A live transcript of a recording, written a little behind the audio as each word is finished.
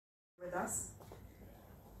with us.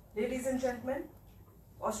 Ladies and gentlemen,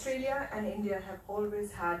 Australia and India have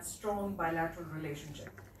always had strong bilateral relationship,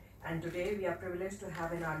 and today we are privileged to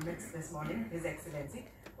have in our midst this morning His Excellency,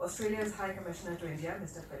 Australia's High Commissioner to India,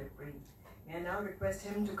 Mr. Philip Green. May I now request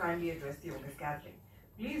him to kindly address the August gathering.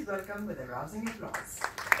 Please welcome with a rousing applause.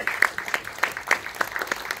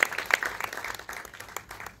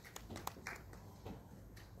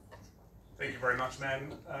 Thank you very much,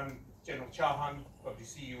 ma'am. General Chauhan, lovely to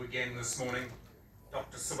see you again this morning.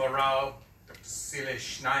 Dr. Subba Rao, Dr.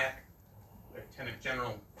 Silesh Nayak, Lieutenant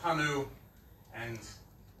General Panu, and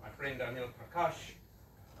my friend Anil Prakash.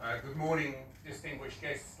 Good morning, distinguished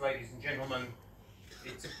guests, ladies and gentlemen.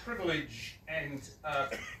 It's a privilege and a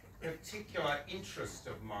particular interest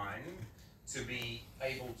of mine to be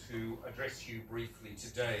able to address you briefly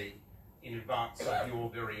today in advance of your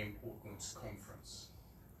very important conference.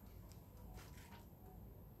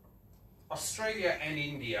 Australia and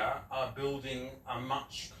India are building a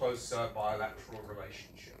much closer bilateral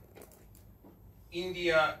relationship.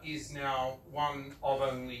 India is now one of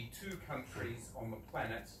only 2 countries on the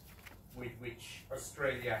planet with which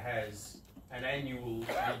Australia has an annual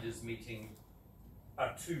leaders meeting,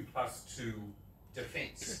 a 2+2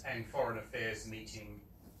 defence and foreign affairs meeting,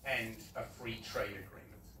 and a free trade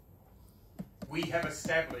agreement. We have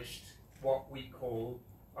established what we call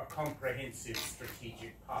a comprehensive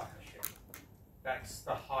strategic partnership. That's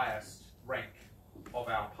the highest rank of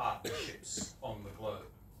our partnerships on the globe.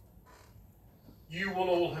 You will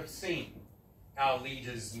all have seen our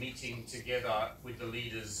leaders meeting together with the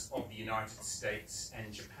leaders of the United States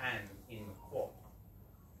and Japan in the Quad.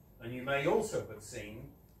 And you may also have seen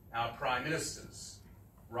our Prime Ministers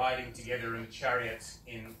riding together in a chariot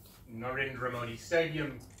in Narendra Modi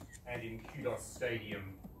Stadium and in Kudos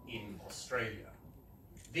Stadium in Australia.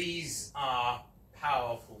 These are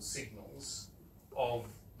powerful signals of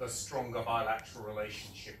the stronger bilateral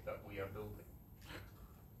relationship that we are building.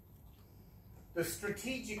 The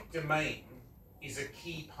strategic domain is a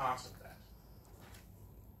key part of that.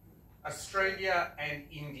 Australia and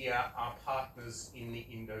India are partners in the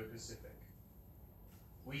Indo-Pacific.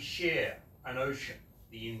 We share an ocean,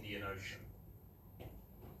 the Indian Ocean.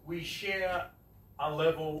 We share a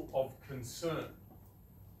level of concern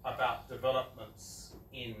about developments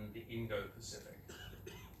in the Indo-Pacific.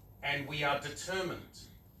 And we are determined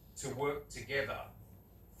to work together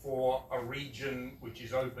for a region which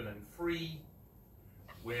is open and free,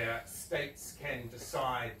 where states can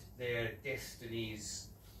decide their destinies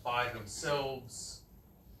by themselves,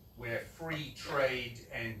 where free trade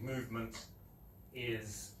and movement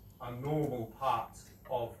is a normal part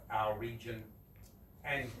of our region,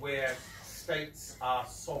 and where states are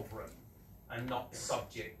sovereign and not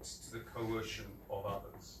subject to the coercion of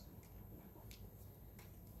others.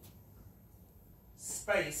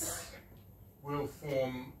 Space will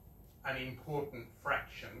form an important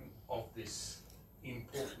fraction of this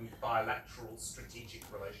important bilateral strategic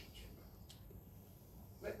relationship.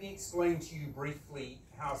 Let me explain to you briefly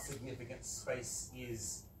how significant space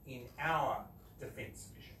is in our defence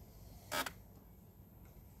vision.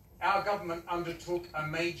 Our government undertook a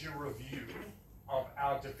major review of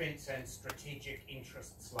our defence and strategic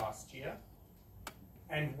interests last year,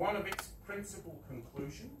 and one of its principal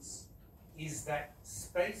conclusions is that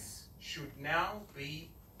space should now be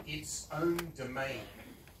its own domain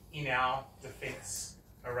in our defence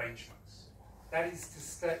arrangements. That is to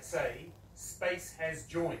say, space has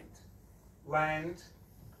joined land,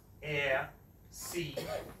 air, sea,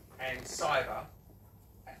 and cyber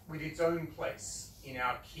with its own place in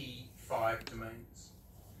our key 5 domains.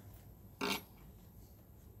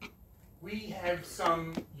 We have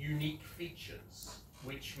some unique features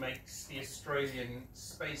which makes the Australian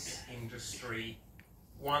space industry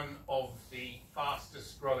one of the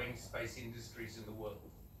fastest growing space industries in the world.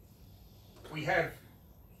 We have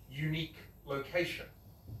unique location,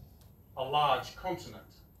 a large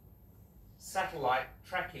continent, satellite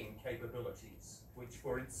tracking capabilities, which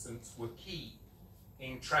for instance were key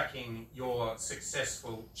in tracking your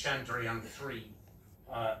successful Chandrayaan-3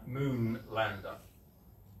 moon lander.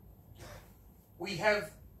 We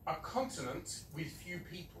have a continent with few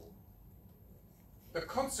people. The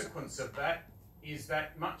consequence of that is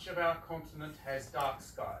that much of our continent has dark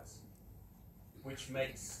skies, which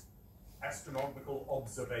makes astronomical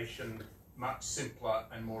observation much simpler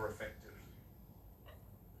and more effective.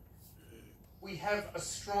 We have a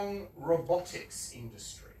strong robotics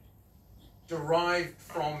industry derived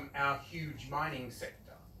from our huge mining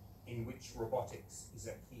sector, in which robotics is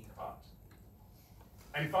a key part.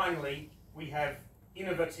 And finally, we have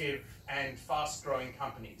innovative and fast-growing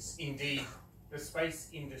companies. Indeed, the space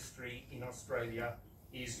industry in Australia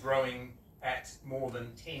is growing at more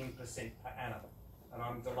than 10% per annum. And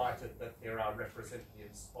I'm delighted that there are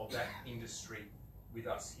representatives of that industry with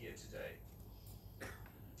us here today.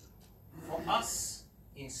 For us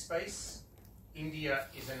in space, India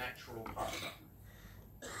is a natural partner.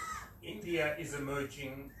 India is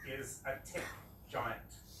emerging as a tech giant.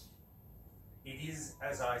 It is,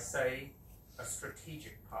 as I say, a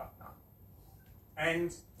strategic partner.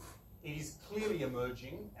 And it is clearly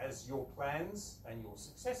emerging as your plans and your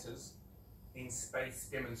successes in space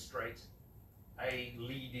demonstrate a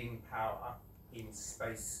leading power in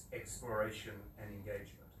space exploration and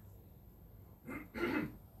engagement.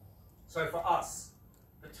 So for us,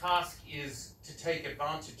 the task is to take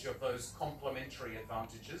advantage of those complementary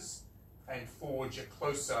advantages and forge a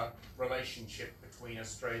closer relationship between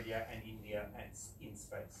Australia and India in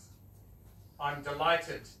space. I'm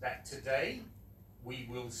delighted that today we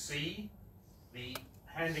will see the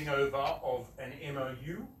handing over of an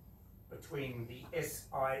MOU between the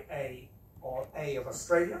SIA of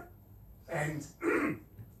Australia and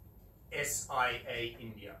SIA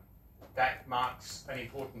India. That marks an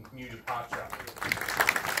important new departure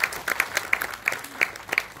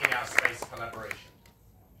in our space collaboration.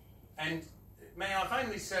 And may I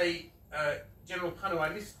finally say, General Panu,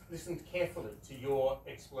 I listened carefully to your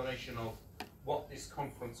explanation of what this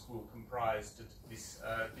conference will comprise these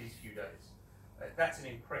few days. That's an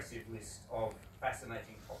impressive list of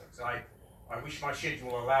fascinating topics. I wish my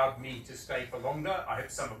schedule allowed me to stay for longer. I hope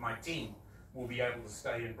some of my team will be able to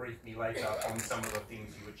stay and brief me later on some of the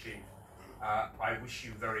things you achieved. I wish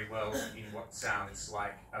you very well in what sounds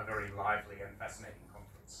like a very lively and fascinating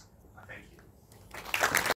conference. I thank you.